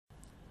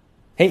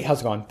Hey,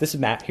 how's it going? This is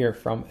Matt here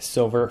from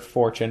Silver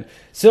Fortune.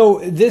 So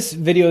this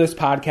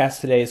podcast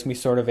today is going to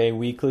be sort of a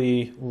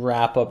weekly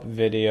wrap-up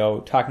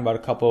video talking about a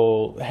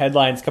couple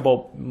headlines,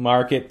 couple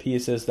market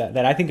pieces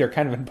that I think are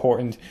kind of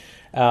important.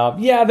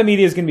 The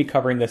media is going to be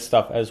covering this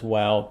stuff as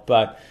well,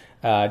 but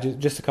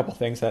just a couple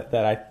things that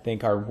I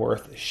think are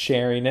worth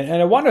sharing.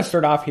 And I want to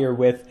start off here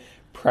with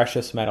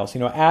precious metals.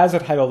 As the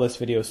title of this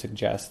video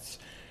suggests,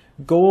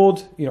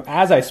 gold,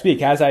 as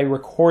I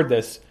record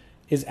this,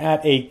 is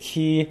at a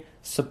key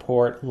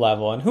support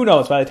level. And who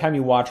knows, by the time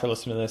you watch or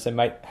listen to this, it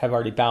might have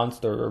already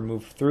bounced or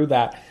moved through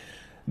that.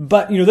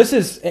 But,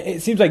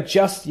 it seems like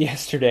just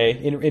yesterday,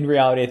 in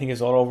reality, I think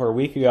it's a little over a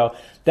week ago,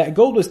 that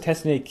gold was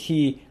testing a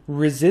key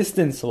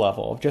resistance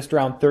level of just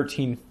around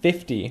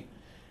 1350.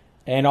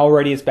 And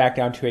already it's back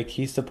down to a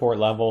key support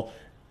level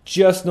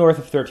just north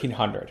of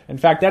 1300. In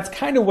fact, that's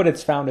kind of what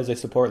it's found as a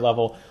support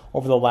level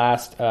over the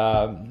last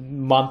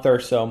month or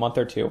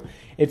two.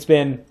 It's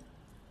been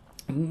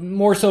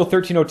more so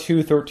 1302,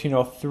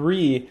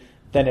 1303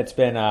 than it's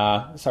been,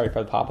 sorry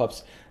for the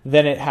pop-ups,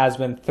 than it has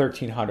been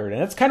 1300.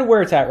 And that's kind of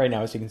where it's at right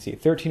now, as you can see,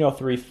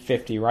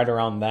 1303.50, right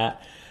around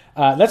that.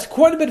 That's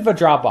quite a bit of a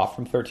drop-off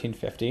from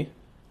 1350.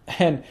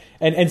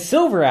 And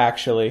silver,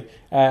 actually,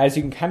 as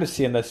you can kind of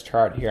see in this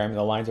chart here,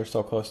 the lines are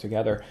so close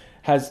together,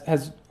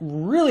 has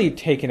really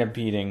taken a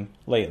beating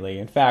lately.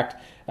 In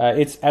fact,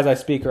 it's, as I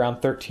speak, around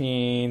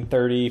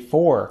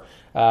 1334.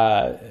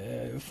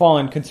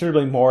 Fallen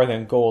considerably more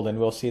than gold, and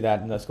we'll see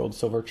that in this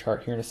gold-silver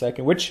chart here in a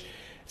second, which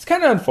is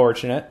kind of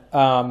unfortunate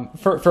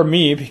for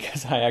me,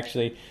 because I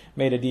actually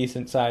made a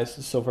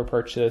decent-sized silver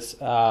purchase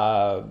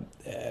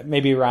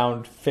maybe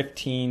around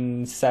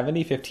 1570,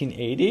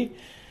 1580.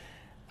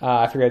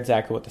 I forget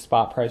exactly what the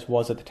spot price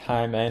was at the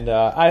time, and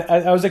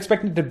I was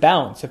expecting to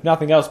bounce, if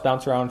nothing else,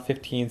 bounce around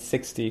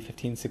 1560,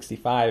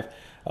 1565.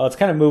 It's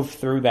kind of moved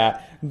through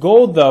that.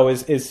 Gold, though,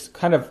 is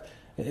kind of...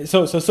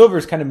 So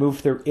silver's kind of moved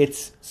through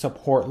its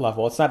support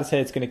level. It's not to say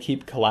it's going to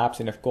keep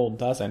collapsing if gold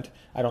doesn't.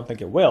 I don't think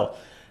it will.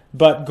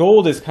 But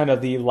gold is kind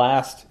of the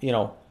last,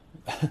 the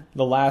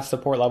last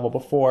support level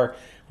before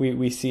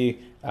we see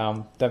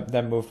them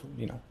move,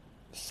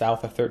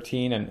 south of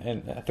 13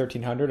 and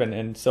 1300,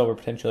 and silver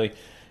potentially,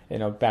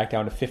 back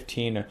down to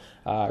 15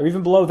 or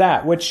even below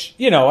that, which,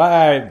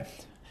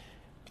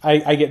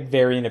 I get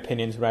varying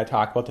opinions when I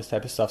talk about this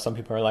type of stuff. Some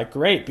people are like,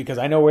 great, because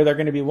I know where they're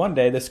going to be one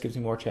day. This gives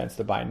me more chance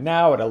to buy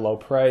now at a low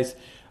price.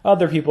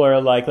 Other people are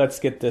like,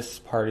 let's get this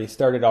party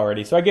started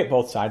already. So I get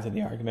both sides of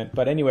the argument.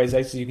 But anyways,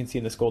 as you can see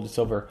in this gold to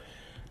silver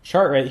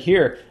chart right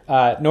here,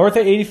 north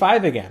of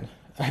 85 again.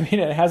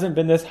 It hasn't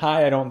been this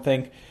high, I don't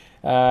think.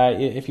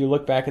 If you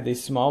look back at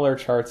these smaller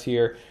charts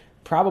here,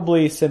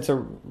 probably since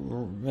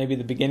maybe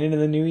the beginning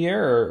of the new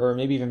year or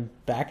maybe even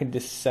back in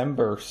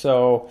December.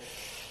 So,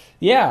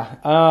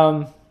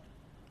 yeah.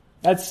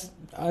 That's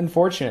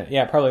unfortunate.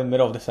 Yeah, probably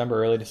middle of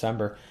December, early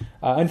December.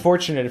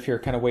 Unfortunate if you're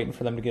kind of waiting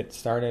for them to get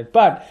started.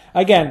 But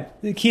again,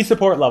 the key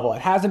support level,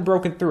 it hasn't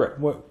broken through it.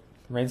 What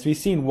remains to be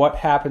seen what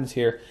happens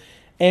here.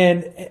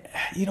 And,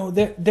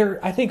 there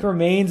I think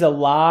remains a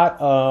lot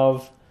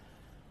of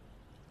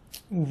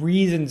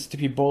reasons to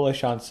be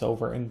bullish on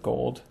silver and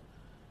gold,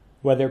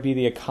 whether it be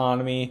the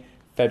economy,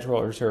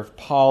 Federal Reserve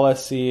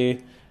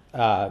policy,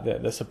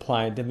 the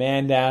supply and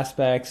demand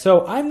aspect.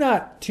 So I'm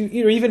not too,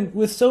 even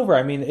with silver,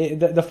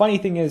 the funny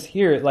thing is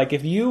here, like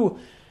if you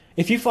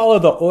follow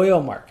the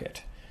oil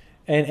market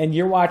and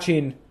you're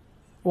watching,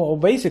 well,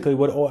 basically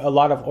what a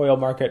lot of oil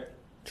market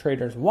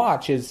traders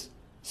watch is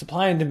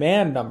supply and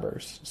demand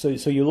numbers. So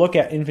you look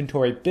at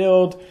inventory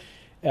build,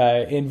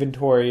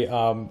 inventory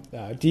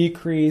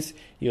decrease,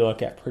 you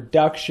look at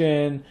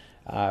production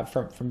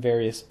from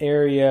various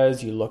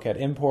areas, you look at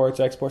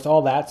imports, exports,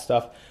 all that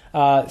stuff.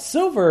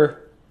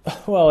 Silver,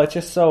 well, it's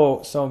just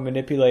so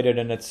manipulated,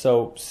 and it's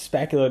so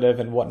speculative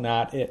and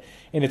whatnot in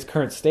its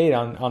current state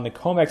on the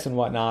COMEX and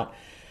whatnot,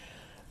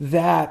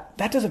 that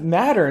doesn't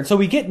matter. And so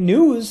we get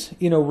news,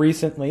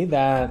 recently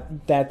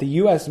that the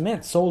U.S.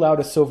 Mint sold out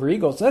of Silver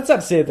Eagles. So that's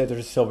not to say that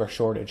there's a silver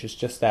shortage. It's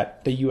just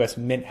that the U.S.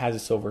 Mint has a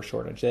silver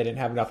shortage. They didn't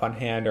have enough on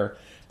hand, or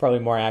probably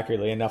more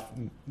accurately, enough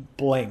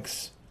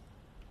blanks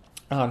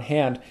on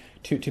hand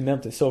to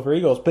mint the Silver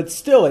Eagles. But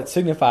still, it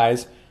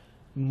signifies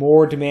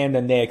more demand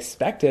than they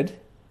expected,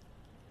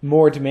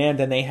 more demand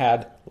than they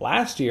had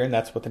last year, and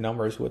that's what the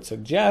numbers would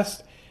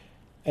suggest.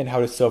 And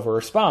how does silver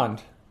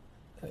respond?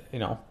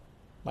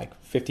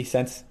 Like 50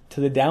 cents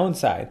to the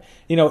downside.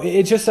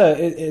 It's just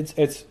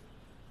it's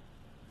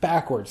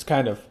backwards,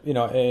 kind of,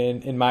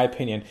 in my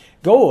opinion.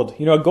 Gold,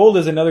 gold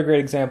is another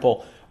great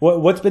example.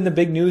 What's been the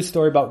big news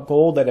story about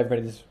gold that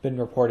everybody's been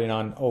reporting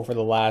on over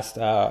the last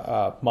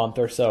month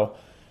or so?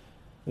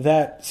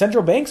 That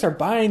central banks are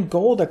buying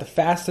gold at the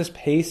fastest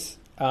pace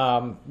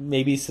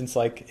maybe since,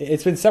 like,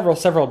 it's been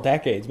several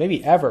decades,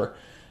 maybe ever.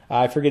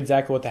 I forget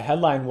exactly what the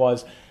headline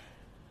was.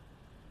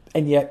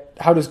 And yet,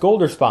 how does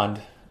gold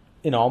respond?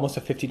 Almost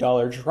a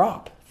 $50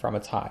 drop from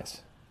its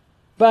highs.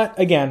 But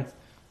again,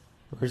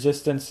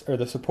 resistance or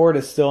the support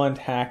is still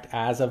intact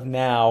as of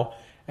now.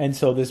 And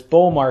so this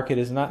bull market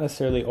is not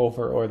necessarily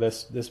over, or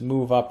this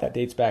move up that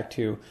dates back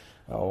to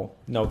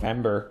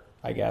November,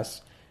 I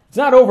guess. It's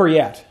not over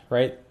yet,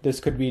 right?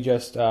 This could be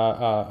just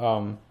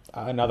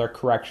another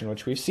correction,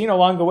 which we've seen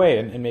along the way,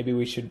 and maybe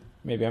I'm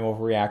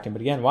overreacting.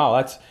 But again, wow,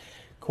 that's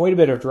quite a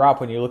bit of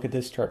drop when you look at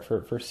this chart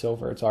for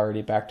silver. It's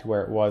already back to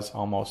where it was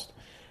almost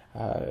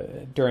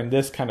during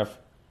this kind of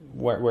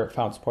where it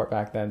found support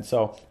back then.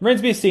 So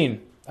remains to be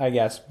seen, I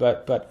guess.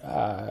 But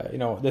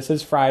this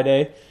is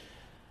Friday.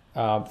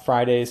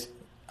 Fridays,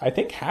 I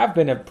think, have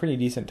been a pretty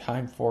decent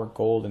time for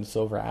gold and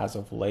silver as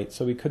of late.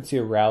 So we could see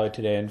a rally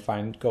today and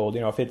find gold.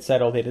 If it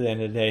settled at the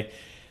end of the day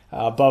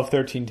above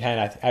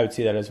 1310, I would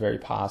see that as very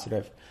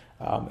positive.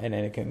 And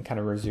then it can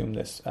kind of resume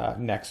this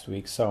next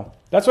week. So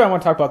that's what I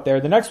want to talk about there.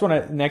 The next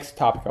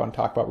topic I want to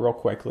talk about real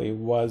quickly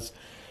was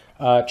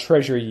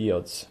Treasury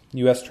yields,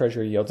 U.S.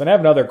 Treasury yields. And I have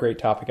another great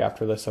topic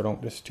after this, so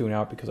don't just tune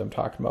out because I'm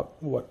talking about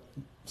what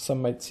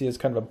some might see as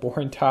kind of a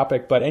boring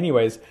topic. But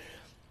anyways,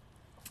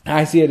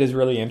 I see it as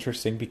really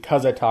interesting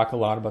because I talk a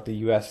lot about the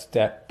U.S.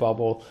 debt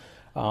bubble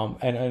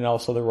and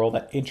also the role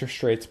that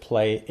interest rates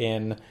play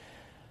in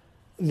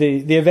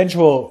the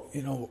eventual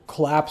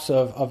collapse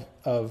of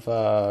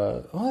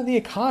the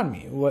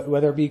economy,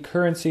 whether it be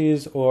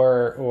currencies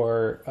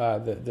or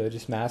the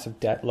just massive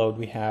debt load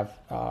we have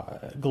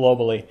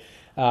globally.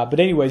 But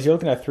anyways, you're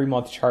looking at a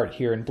 3-month chart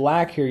here. In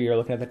black here, you're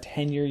looking at the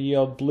 10-year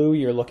yield. Blue,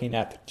 you're looking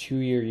at the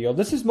 2-year yield.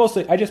 This is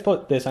mostly, I just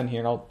put this on here,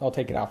 and I'll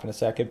take it off in a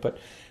second. But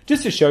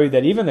just to show you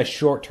that even the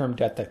short-term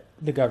debt that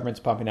the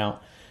government's pumping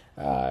out,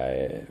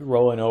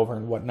 rolling over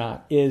and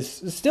whatnot,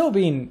 is still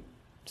being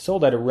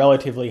sold at a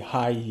relatively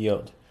high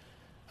yield.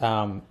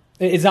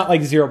 It's not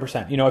like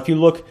 0%. If you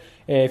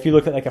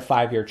look at like a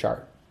 5-year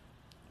chart,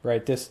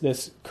 right?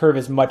 This curve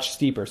is much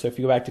steeper. So if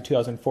you go back to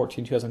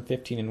 2014,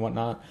 2015, and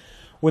whatnot,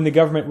 when the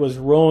government was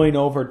rolling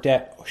over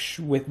debt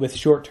with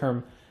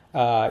short-term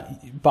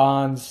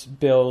bonds,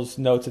 bills,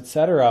 notes,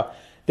 etc.,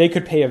 they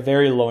could pay a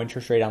very low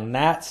interest rate on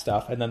that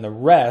stuff, and then the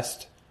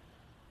rest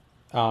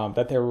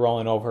that they were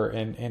rolling over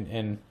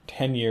in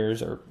 10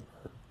 years or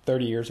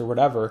 30 years or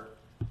whatever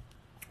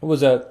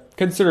was a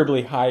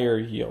considerably higher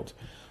yield.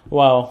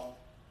 Well,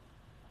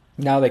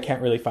 now they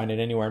can't really find it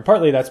anywhere, and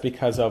partly that's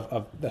because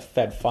of the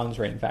Fed funds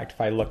rate. In fact, if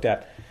I looked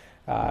at,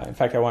 I'll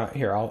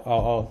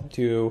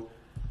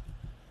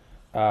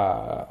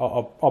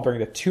bring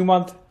the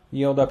 2-month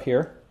yield up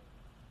here,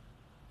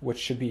 which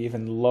should be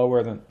even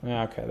lower than.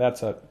 Okay,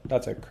 that's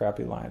a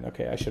crappy line.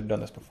 Okay, I should have done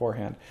this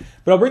beforehand,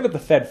 but I'll bring up the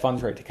Fed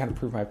funds rate to kind of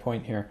prove my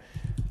point here.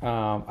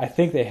 I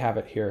think they have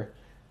it here.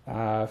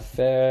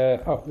 There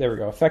we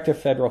go. Effective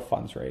federal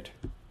funds rate.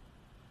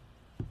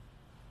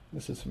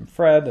 This is from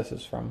Fred. This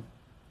is from,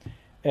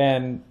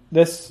 and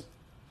this.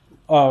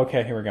 Oh,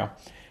 okay. Here we go.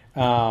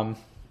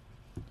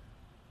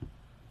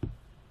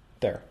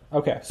 There.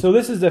 Okay. So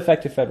this is the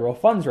effective federal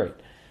funds rate,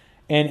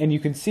 and you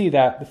can see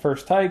that the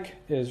first hike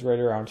is right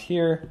around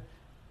here,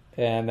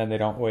 and then they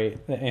don't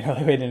wait. They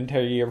wait an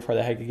entire year before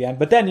they hike again.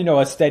 But then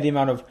a steady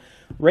amount of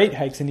rate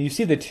hikes, and you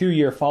see the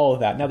 2-year follow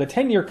that. Now the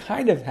 10-year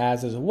kind of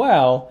has as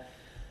well,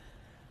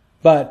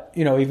 but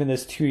even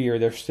this 2-year,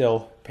 they're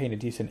still paying a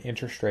decent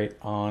interest rate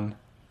on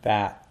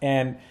that.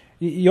 And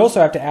you also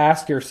have to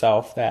ask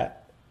yourself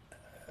that,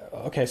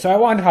 okay, so I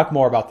want to talk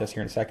more about this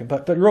here in a second,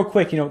 but real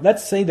quick,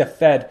 let's say the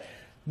Fed,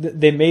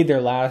 they made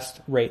their last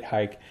rate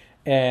hike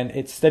and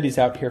it steadies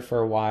out here for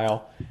a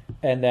while,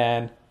 and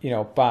then,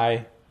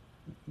 by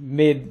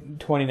mid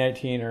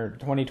 2019 or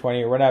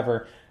 2020 or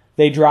whatever,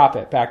 they drop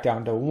it back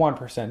down to 1%,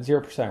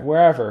 0%,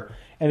 wherever,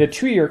 and the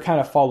 2-year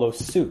kind of follows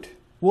suit.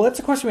 Well, that's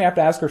a question we have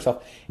to ask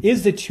ourselves.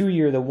 Is the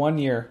 2-year, the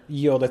 1-year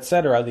yield, et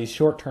cetera, these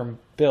short-term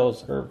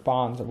bills or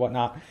bonds or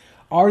whatnot,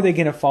 are they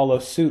going to follow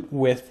suit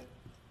with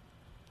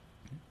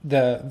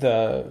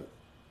the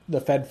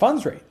Fed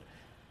funds rate?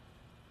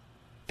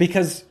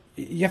 Because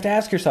you have to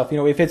ask yourself,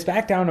 if it's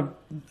back down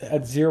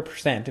at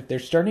 0%, if they're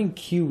starting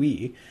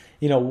QE,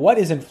 what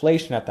is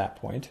inflation at that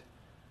point?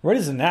 What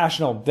is the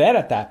national debt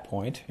at that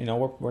point?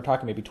 We're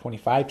talking maybe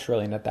 25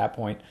 trillion at that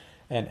point,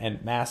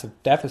 and massive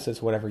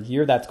deficits, whatever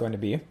year that's going to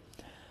be.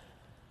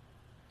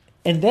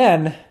 And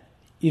then,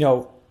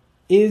 are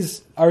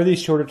these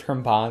shorter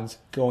term bonds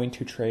going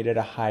to trade at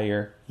a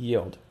higher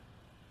yield?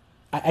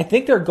 I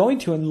think they're going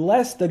to,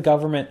 unless the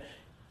government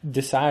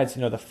decides,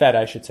 the Fed,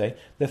 I should say,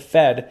 the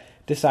Fed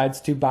decides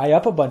to buy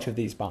up a bunch of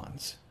these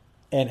bonds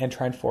and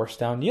try and force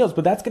down yields.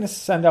 But that's going to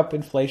send up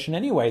inflation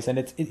anyways. And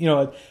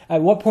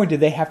at what point do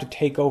they have to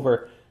take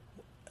over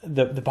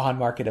the bond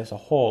market as a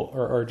whole,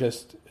 or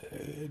just,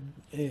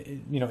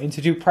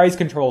 institute price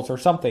controls or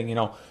something,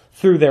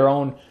 through their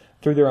own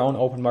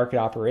open market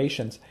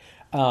operations?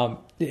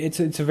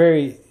 It's a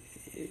very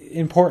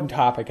important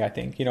topic, I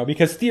think,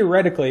 because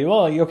theoretically,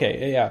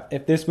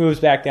 if this moves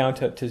back down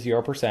to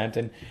 0%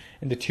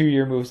 and the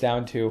 2-year moves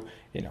down to,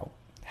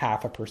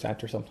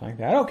 0.5% or something like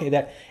that. Okay,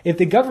 that if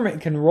the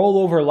government can roll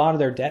over a lot of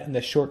their debt in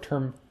the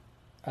short-term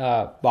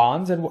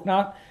bonds and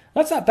whatnot,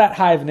 that's not that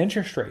high of an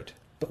interest rate.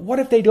 But what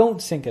if they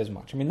don't sink as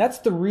much? I mean, that's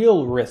the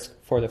real risk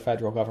for the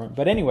federal government.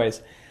 But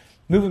anyways,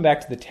 moving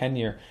back to the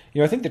 10-year,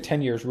 I think the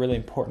 10-year is really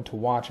important to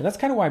watch. And that's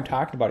kind of why I'm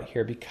talking about it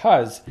here,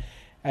 because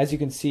as you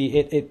can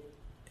see,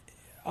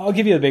 I'll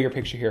give you the bigger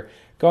picture here.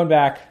 Going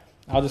back,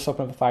 I'll just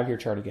open up the 5-year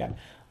chart again.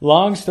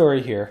 Long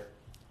story here.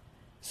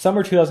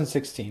 Summer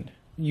 2016,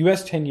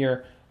 U.S.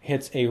 10-year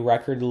hits a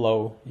record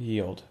low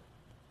yield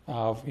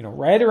of,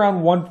 right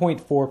around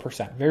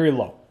 1.4%, very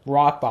low,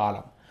 rock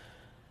bottom.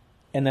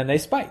 And then they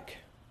spike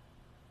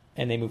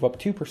and they move up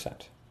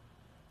 2%.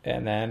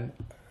 And then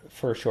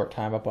for a short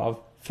time above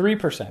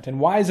 3%. And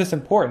why is this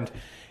important?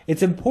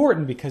 It's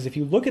important because if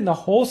you look in the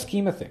whole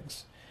scheme of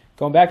things,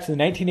 going back to the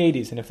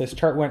 1980s, and if this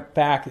chart went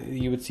back,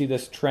 you would see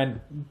this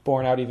trend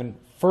borne out even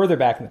further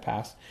back in the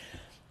past.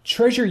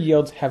 Treasury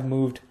yields have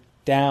moved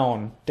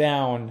down,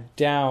 down,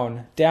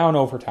 down, down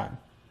over time,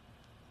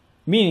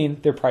 meaning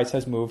their price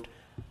has moved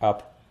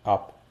up,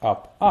 up,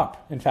 up,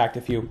 up. In fact,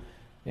 if you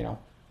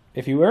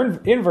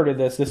inverted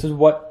this is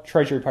what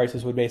treasury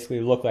prices would basically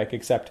look like,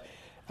 except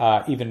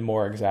even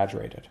more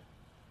exaggerated.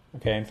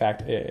 Okay, in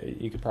fact,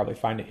 you could probably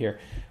find it here.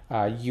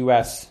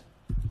 U.S.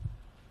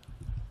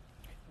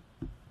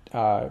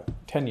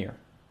 10-year.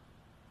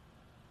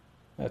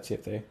 Let's see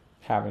if they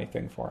have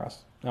anything for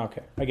us.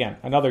 Okay, again,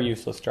 another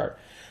useless chart.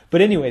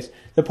 But anyways,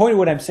 the point of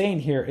what I'm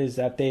saying here is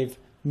that they've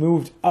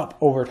moved up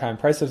over time.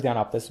 Price has gone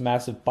up, this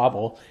massive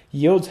bubble.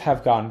 Yields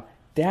have gone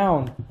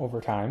down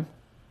over time.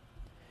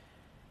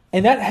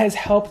 And that has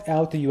helped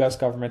out the U.S.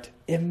 government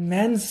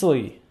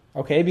immensely,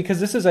 okay?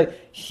 Because this is a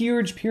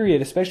huge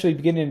period, especially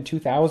beginning in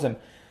 2000,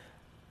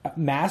 a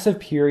massive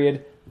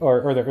period,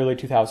 or the early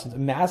 2000s, a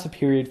massive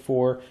period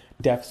for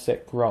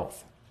deficit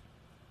growth.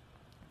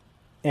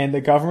 And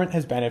the government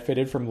has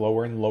benefited from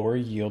lower and lower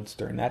yields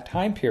during that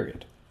time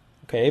period,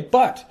 okay?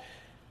 But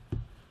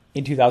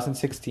in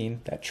 2016,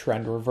 that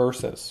trend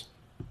reverses.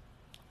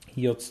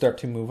 Yields start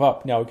to move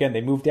up. Now, again, they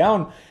move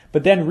down,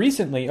 but then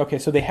recently, okay,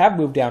 so they have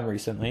moved down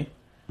recently,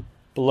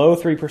 below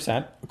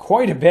 3%,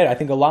 quite a bit. I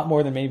think a lot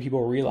more than many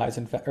people realize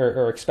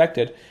or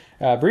expected.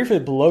 Briefly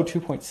below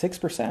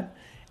 2.6%.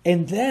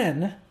 And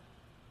then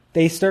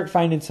they start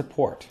finding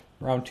support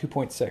around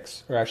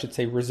 2.6, or I should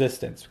say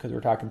resistance, because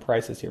we're talking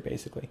prices here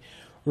basically.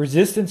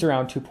 Resistance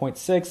around 2.6,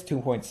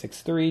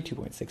 2.63,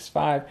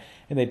 2.65,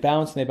 and they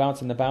bounce and they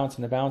bounce and they bounce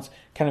and they bounce,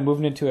 kind of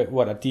moving into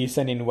a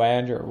descending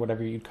wedge or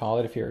whatever you'd call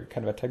it if you're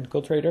kind of a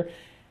technical trader.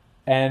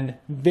 And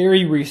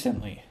very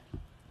recently,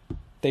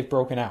 they've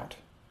broken out.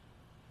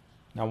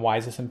 Now, why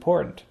is this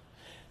important?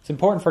 It's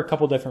important for a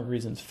couple different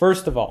reasons.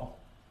 First of all,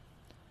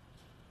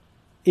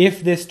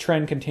 if this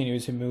trend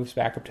continues and moves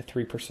back up to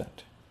 3%,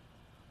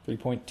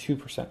 3.2%,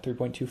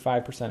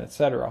 3.25%,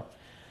 etc.,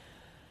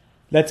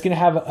 that's going to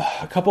have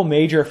a couple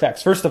major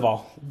effects. First of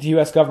all, the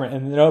U.S. government,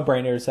 and the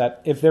no-brainer is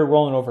that if they're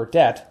rolling over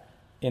debt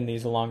in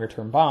these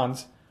longer-term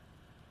bonds,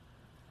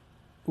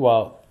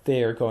 well,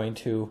 they are going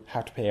to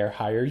have to pay a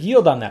higher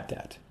yield on that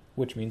debt,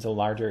 which means a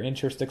larger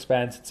interest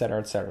expense, et cetera,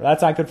 et cetera.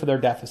 That's not good for their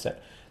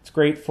deficit. It's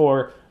great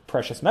for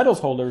precious metals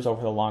holders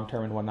over the long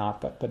term and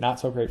whatnot, but not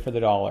so great for the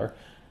dollar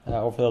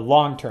over the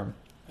long term.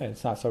 And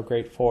it's not so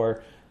great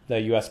for the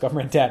U.S.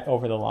 government debt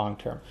over the long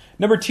term.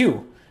 Number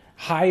two,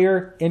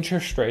 higher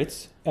interest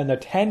rates and the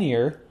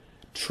 10-year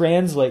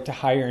translate to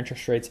higher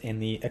interest rates in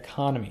the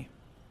economy.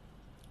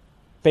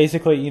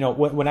 Basically,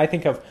 when I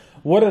think of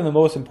what are the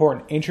most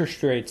important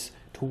interest rates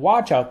to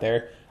watch out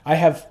there, I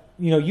have,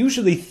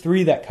 usually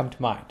three that come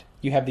to mind.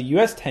 You have the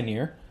U.S.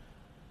 10-year,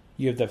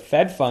 you have the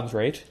Fed funds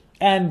rate,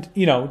 and,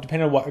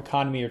 depending on what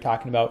economy you're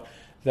talking about,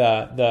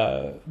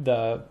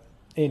 the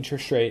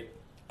interest rate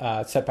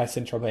set by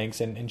central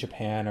banks in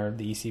Japan or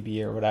the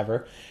ECB or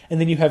whatever.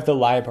 And then you have the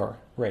LIBOR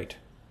rate.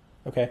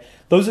 Okay,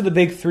 those are the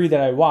big three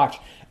that I watch.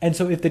 And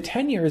so if the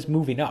 10-year is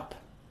moving up,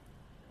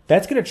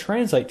 that's going to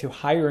translate to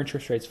higher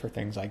interest rates for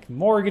things like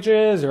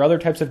mortgages or other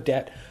types of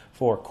debt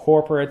for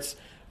corporations,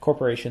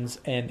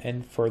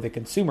 and for the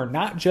consumer,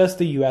 not just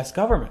the U.S.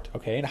 government.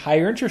 Okay, and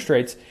higher interest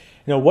rates,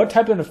 what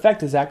type of an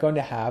effect is that going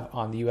to have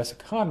on the U.S.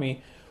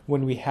 economy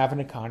when we have an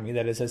economy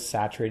that is as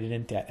saturated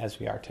in debt as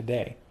we are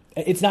today?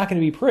 It's not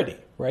going to be pretty,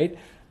 right?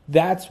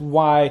 That's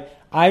why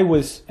I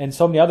was, and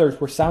so many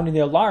others were sounding the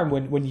alarm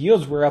when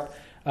yields were up.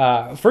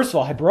 First of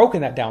all, had broken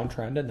that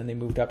downtrend, and then they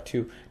moved up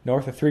to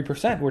north of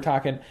 3%. We're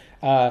talking,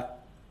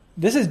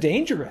 this is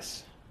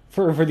dangerous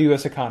for the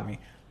U.S. economy.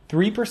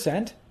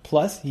 3%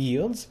 plus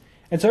yields.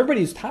 And so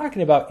everybody's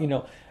talking about,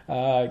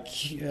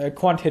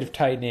 quantitative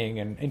tightening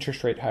and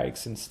interest rate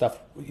hikes and stuff,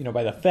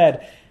 by the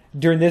Fed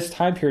during this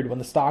time period when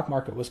the stock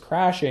market was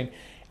crashing.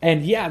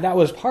 And yeah, that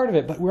was part of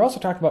it. But we're also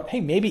talking about,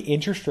 hey, maybe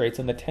interest rates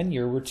on the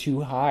 10-year were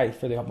too high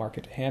for the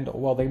market to handle.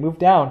 Well, they moved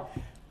down,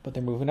 but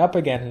they're moving up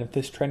again. And if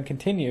this trend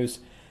continues,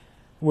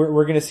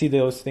 we're going to see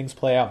those things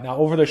play out. Now,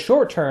 over the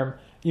short term,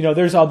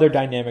 there's other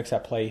dynamics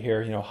at play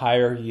here.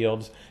 Higher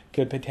yields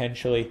could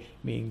potentially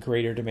mean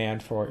greater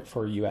demand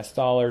for U.S.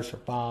 dollars, for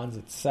bonds,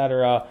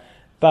 etc.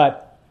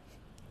 But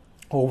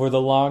over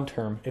the long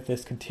term, if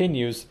this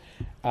continues,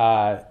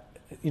 the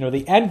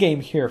end game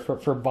here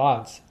for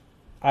bonds,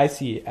 I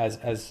see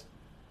as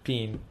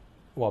being,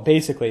 well,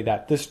 basically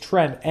that this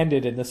trend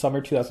ended in the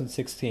summer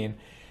 2016,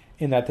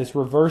 in that this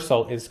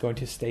reversal is going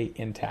to stay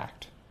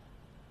intact.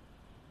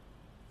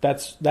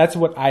 That's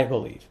what I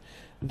believe,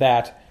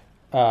 that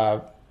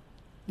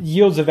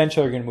yields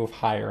eventually are going to move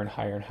higher and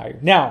higher and higher.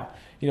 Now,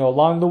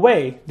 along the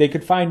way, they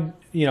could find,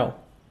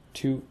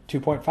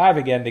 2.5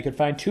 again, they could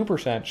find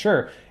 2%.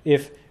 Sure,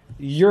 if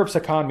Europe's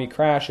economy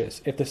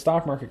crashes, if the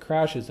stock market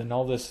crashes and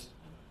all this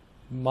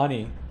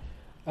money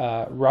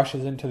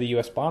rushes into the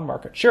U.S. bond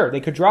market, sure,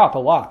 they could drop a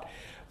lot.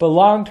 But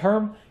long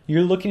term,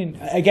 you're looking,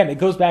 again, it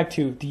goes back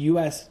to the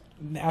U.S.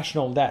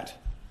 national debt.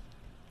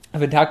 I've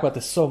been talking about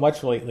this so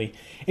much lately.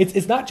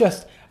 It's not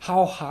just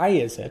how high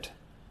is it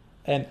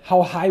and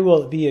how high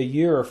will it be a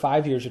year or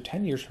 5 years or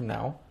 10 years from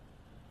now.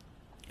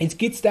 It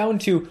gets down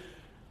to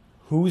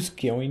who's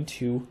going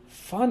to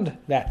fund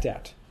that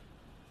debt.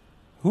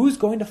 Who's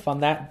going to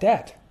fund that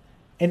debt?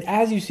 And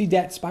as you see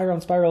debt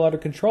spiral out of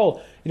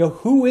control,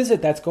 who is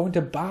it that's going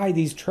to buy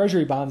these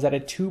treasury bonds at a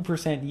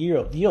 2%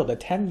 yield, a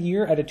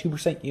 10-year at a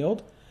 2%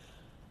 yield,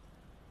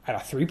 at a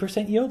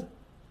 3% yield?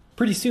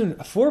 Pretty soon,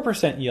 a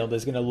 4% yield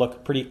is going to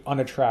look pretty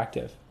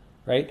unattractive,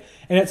 right?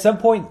 And at some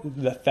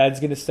point, the Fed's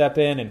going to step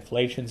in,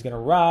 inflation's going to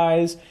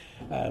rise,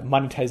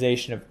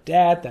 monetization of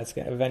debt, that's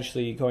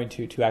eventually going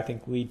to, I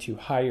think, lead to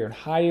higher and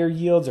higher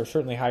yields, or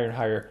certainly higher and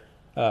higher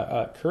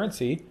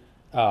currency,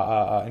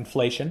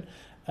 inflation,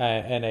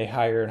 and a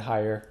higher and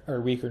higher,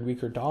 or weaker and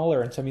weaker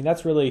dollar. And so,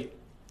 that's really,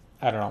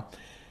 I don't know.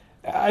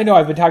 I know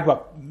I've been talking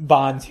about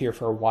bonds here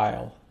for a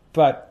while,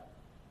 but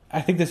I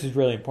think this is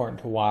really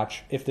important to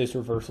watch if this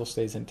reversal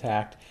stays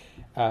intact.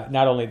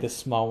 Not only this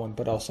small one,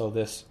 but also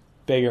this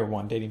bigger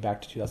one dating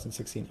back to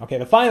 2016. Okay,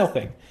 the final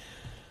thing.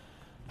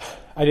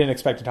 I didn't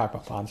expect to talk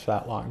about bonds for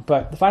that long,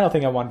 but the final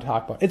thing I wanted to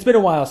talk about, it's been a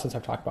while since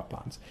I've talked about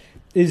bonds,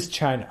 is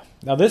China.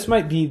 Now, this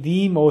might be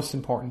the most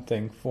important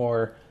thing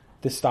for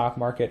the stock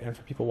market and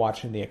for people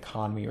watching the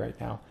economy right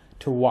now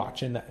to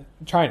watch in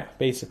China,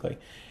 basically.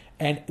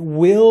 And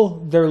will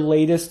their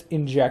latest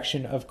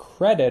injection of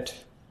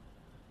credit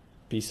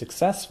be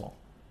successful?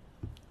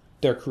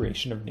 Their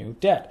creation of new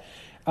debt.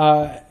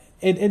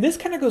 And this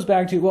kind of goes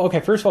back to, well, okay,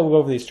 first of all, we'll go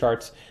over these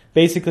charts.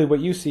 Basically, what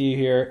you see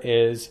here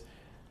is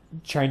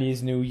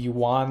Chinese new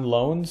yuan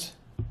loans,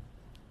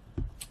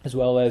 as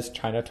well as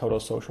China total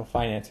social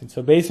financing.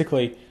 So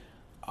basically,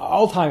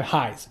 all-time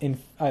highs.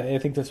 I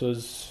think this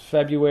was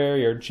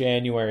February or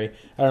January.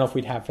 I don't know if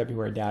we'd have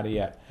February data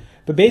yet.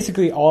 But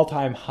basically,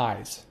 all-time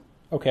highs.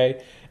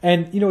 Okay?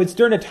 And, it's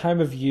during a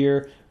time of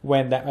year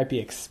when that might be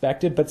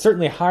expected, but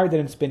certainly higher than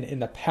it's been in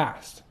the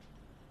past.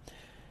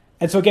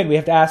 And so again, we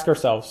have to ask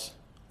ourselves,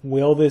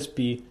 will this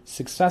be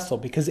successful?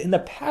 Because in the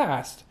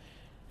past,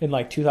 in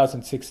like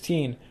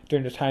 2016,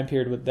 during the time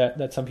period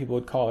that some people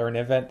would call, or an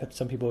event that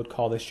some people would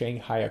call the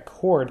Shanghai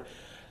Accord,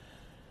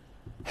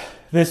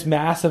 this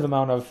massive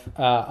amount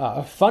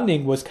of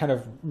funding was kind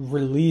of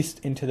released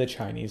into the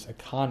Chinese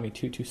economy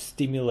to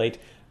stimulate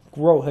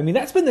growth.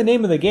 That's been the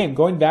name of the game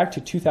going back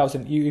to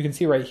 2000. You can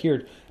see right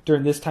here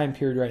during this time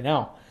period right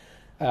now,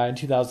 in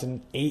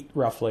 2008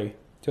 roughly,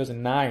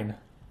 2009,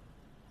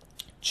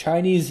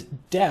 Chinese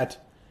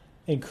debt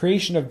and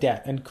creation of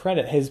debt and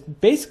credit has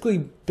basically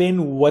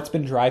been what's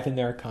been driving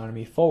their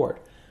economy forward,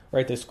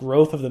 right? This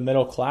growth of the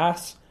middle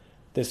class,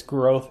 this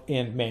growth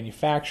in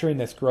manufacturing,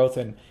 this growth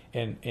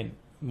in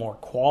more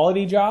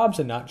quality jobs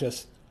and not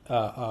just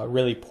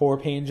really poor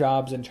paying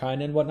jobs in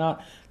China and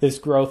whatnot. This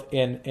growth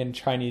in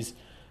China's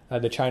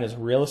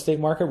real estate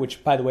market,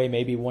 which, by the way,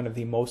 may be one of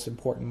the most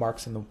important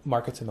markets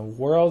in the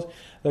world.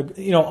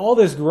 All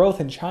this growth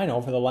in China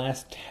over the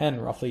last 10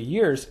 roughly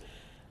years,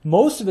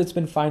 most of it's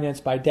been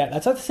financed by debt.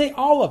 That's not to say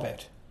all of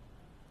it,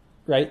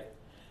 right?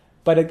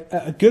 But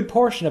a good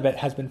portion of it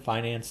has been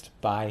financed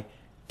by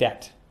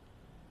debt.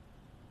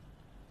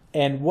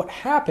 And what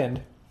happened,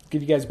 to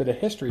give you guys a bit of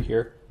history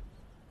here,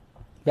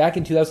 back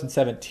in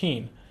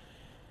 2017,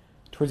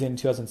 towards the end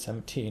of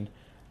 2017,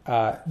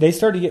 they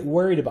started to get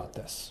worried about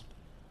this.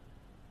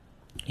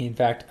 In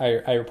fact,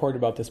 I reported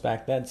about this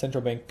back then.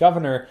 Central Bank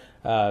Governor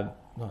Zhao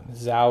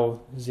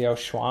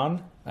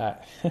Xuan,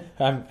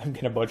 I'm going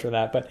to butcher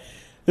that, but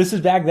this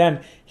is back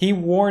then. He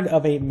warned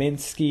of a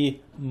Minsky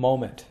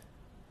moment,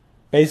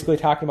 basically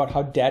talking about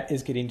how debt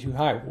is getting too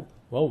high.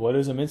 Well, what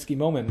is a Minsky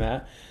moment,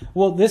 Matt?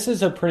 Well, this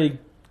is a pretty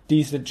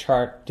decent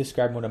chart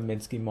describing what a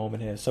Minsky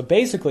moment is. So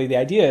basically, the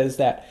idea is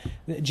that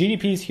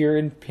GDP is here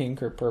in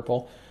pink or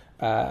purple,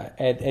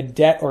 and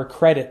debt or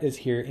credit is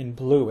here in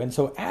blue. And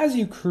so as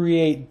you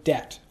create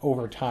debt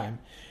over time,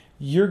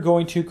 you're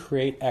going to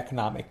create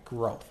economic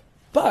growth.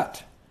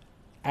 But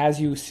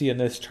as you see in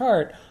this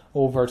chart,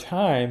 over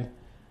time,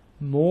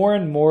 more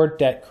and more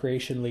debt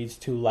creation leads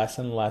to less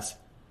and less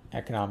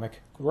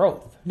economic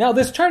growth. Now,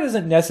 this chart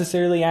isn't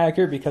necessarily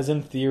accurate because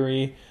in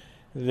theory,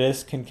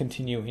 this can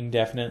continue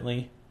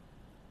indefinitely,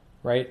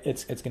 right?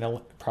 It's going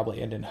to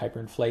probably end in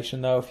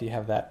hyperinflation, though, if you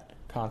have that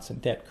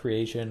constant debt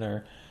creation,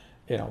 or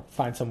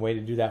find some way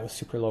to do that with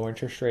super low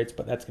interest rates,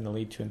 but that's going to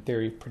lead to, in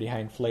theory, pretty high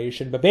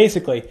inflation. But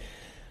basically,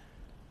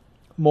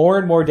 more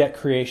and more debt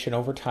creation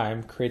over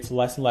time creates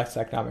less and less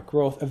economic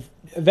growth.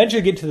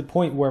 Eventually get to the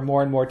point where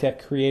more and more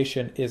debt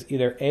creation is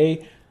either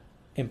A,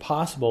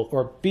 impossible,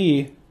 or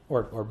B,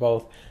 or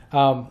both,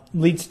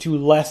 leads to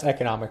less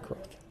economic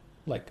growth,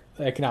 like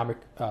economic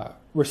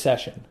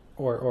recession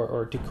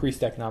or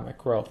decreased economic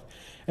growth.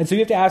 And so you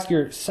have to ask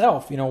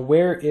yourself,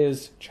 where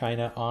is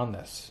China on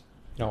this?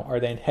 Are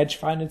they in hedge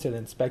finance? Are they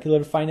in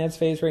speculative finance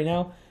phase right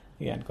now?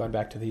 Again, going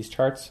back to these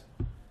charts.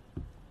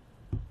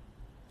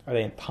 Are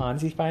they in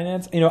Ponzi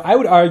finance? I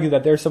would argue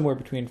that they're somewhere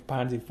between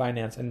Ponzi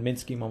finance and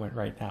Minsky moment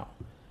right now.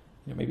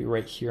 Maybe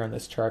right here on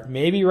this chart,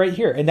 maybe right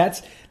here. And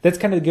that's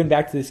kind of going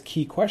back to this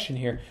key question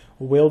here.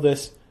 Will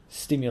this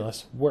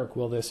stimulus work?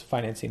 Will this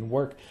financing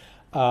work?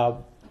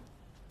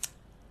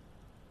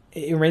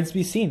 It remains to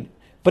be seen.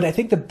 But I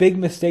think the big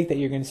mistake that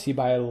you're going to see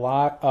by a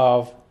lot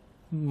of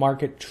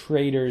market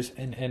traders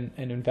and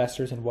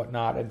investors and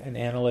whatnot and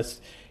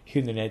analysts here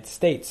in the United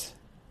States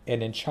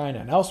and in China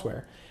and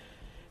elsewhere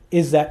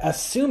is that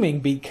assuming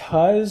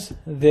because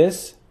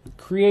this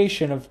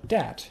creation of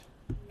debt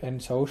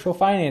and social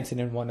financing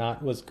and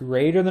whatnot was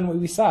greater than what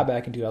we saw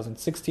back in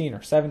 2016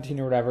 or 17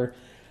 or whatever,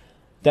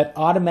 that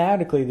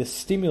automatically the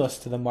stimulus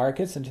to the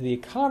markets and to the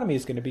economy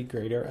is going to be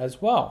greater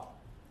as well.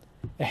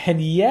 And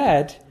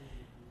yet,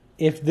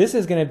 if this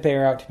is going to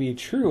bear out to be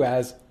true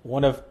as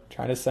one of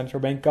China's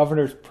central bank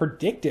governors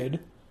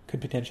predicted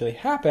could potentially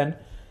happen,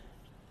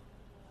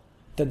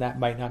 then that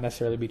might not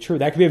necessarily be true.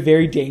 That could be a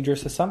very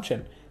dangerous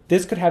assumption.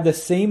 This could have the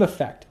same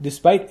effect,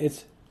 despite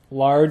its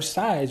large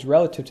size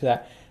relative to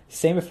that,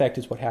 same effect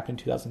as what happened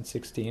in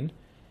 2016.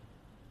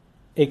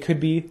 It could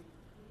be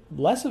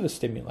less of a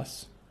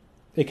stimulus.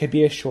 It could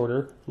be a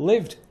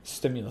shorter-lived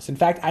stimulus. In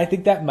fact, I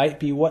think that might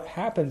be what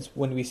happens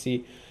when we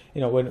see,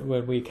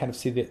 when we kind of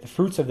see the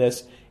fruits of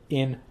this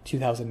in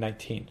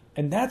 2019.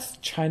 And that's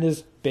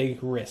China's big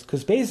risk.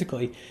 Because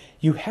basically,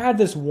 you had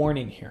this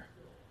warning here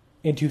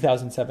in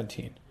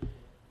 2017.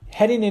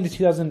 Heading into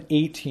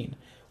 2018,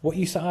 what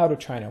you saw out of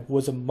China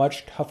was a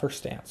much tougher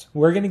stance.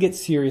 We're going to get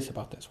serious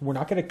about this. We're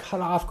not going to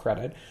cut off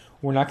credit.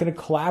 We're not going to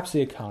collapse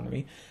the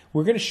economy.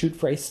 We're going to shoot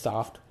for a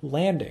soft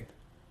landing.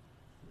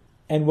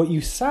 And what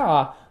you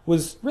saw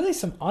was really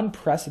some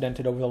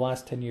unprecedented, over the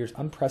last 10 years,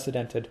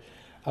 unprecedented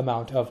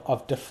amount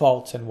of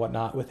defaults and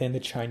whatnot within the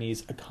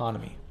Chinese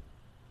economy.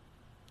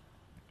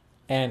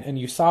 And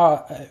you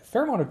saw a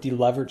fair amount of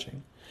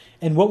deleveraging.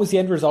 And what was the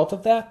end result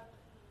of that?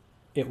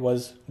 It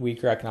was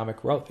weaker economic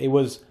growth. It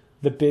was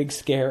the big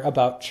scare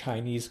about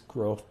Chinese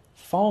growth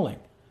falling.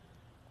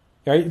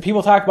 Right?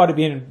 People talk about it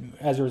being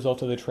as a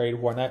result of the trade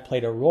war, and that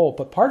played a role.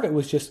 But part of it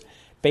was just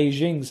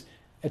Beijing's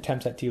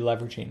attempts at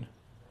deleveraging.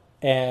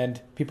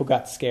 And people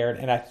got scared.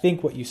 And I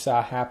think what you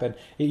saw happen,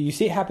 you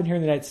see it happen here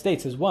in the United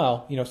States as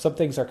well. Some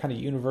things are kind of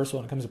universal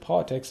when it comes to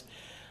politics.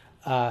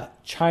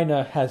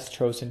 China has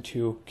chosen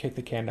to kick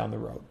the can down the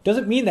road.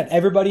 Doesn't mean that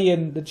everybody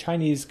in the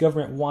Chinese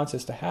government wants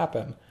this to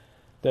happen.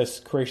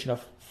 This creation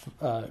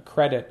of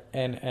credit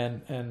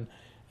and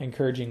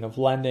encouraging of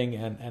lending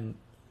and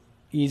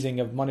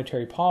easing of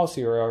monetary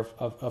policy or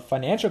of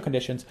financial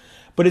conditions,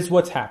 but it's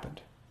what's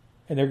happened.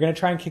 And they're going to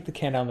try and kick the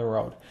can down the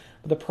road.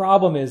 But the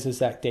problem is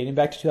that dating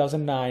back to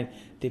 2009,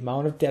 the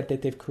amount of debt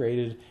that they've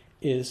created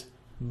is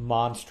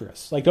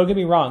monstrous. Like, don't get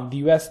me wrong, the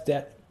U.S.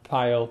 debt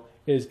pile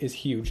is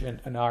huge.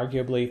 And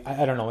arguably,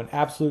 I don't know, in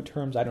absolute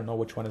terms, I don't know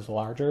which one is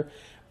larger.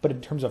 But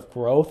in terms of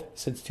growth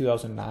since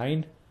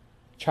 2009,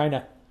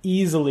 China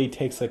easily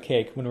takes the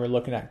cake when we're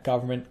looking at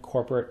government,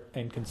 corporate,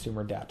 and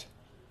consumer debt.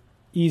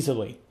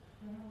 Easily.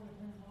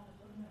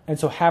 And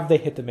so have they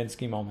hit the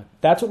Minsky moment?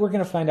 That's what we're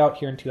going to find out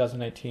here in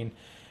 2019.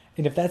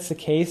 And if that's the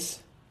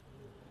case,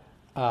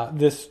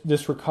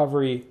 this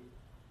recovery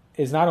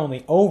is not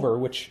only over,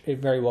 which it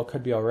very well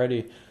could be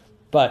already,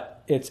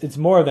 but it's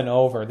more than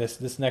over.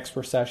 This next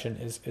recession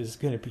is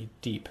going to be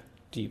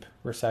deep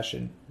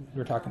recession.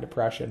 We're talking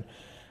depression.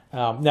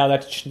 Now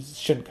that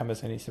shouldn't come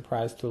as any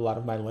surprise to a lot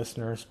of my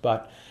listeners,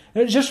 but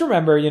just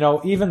remember,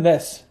 even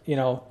this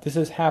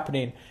is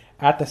happening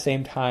at the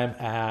same time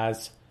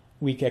as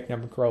weak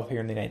economic growth here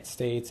in the United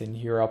States and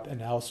Europe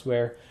and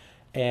elsewhere.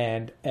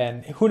 And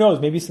who knows,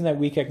 maybe some of that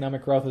weak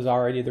economic growth is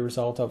already the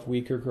result of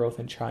weaker growth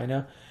in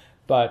China.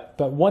 But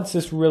once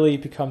this really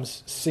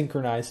becomes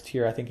synchronized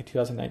here, I think in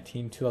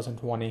 2019,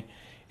 2020,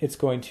 it's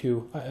going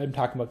to, I'm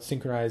talking about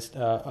synchronized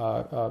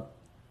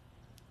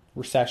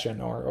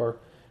recession or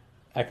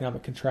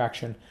economic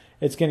contraction,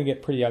 it's going to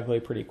get pretty ugly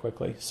pretty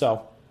quickly.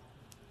 So,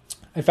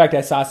 in fact,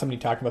 I saw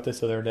somebody talking about this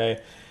the other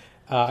day.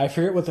 I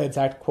forget what the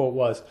exact quote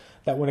was,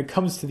 that when it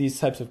comes to these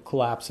types of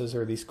collapses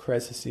or these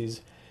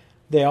crises,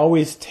 they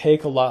always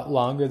take a lot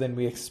longer than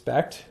we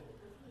expect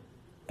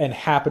and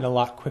happen a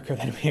lot quicker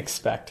than we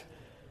expect.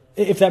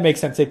 If that makes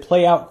sense, they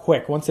play out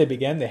quick. Once they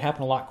begin, they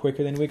happen a lot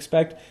quicker than we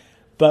expect.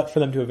 But for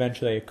them to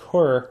eventually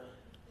occur,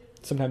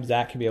 sometimes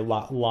that can be a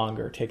lot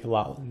longer, take a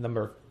lot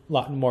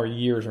more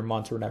years or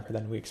months or whatever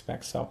than we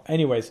expect. So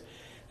anyways,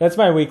 that's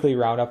my weekly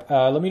roundup.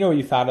 Let me know what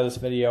you thought of this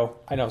video.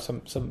 I know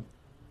some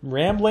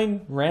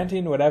rambling,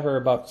 ranting, whatever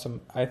about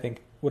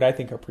what I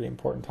think are pretty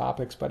important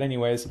topics. But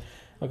anyways,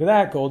 look at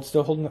that. Gold's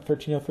still holding at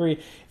 1303.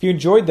 If you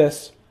enjoyed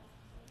this,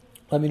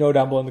 let me know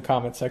down below in the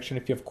comment section.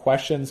 If you have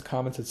questions,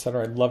 comments,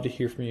 etc., I'd love to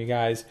hear from you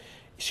guys.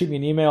 Shoot me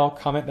an email,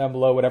 comment down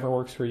below, whatever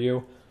works for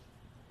you.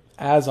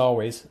 as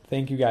always,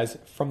 thank you guys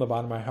from the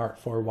bottom of my heart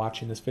for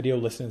watching this video,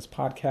 listening to this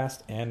podcast,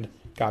 and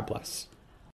God bless.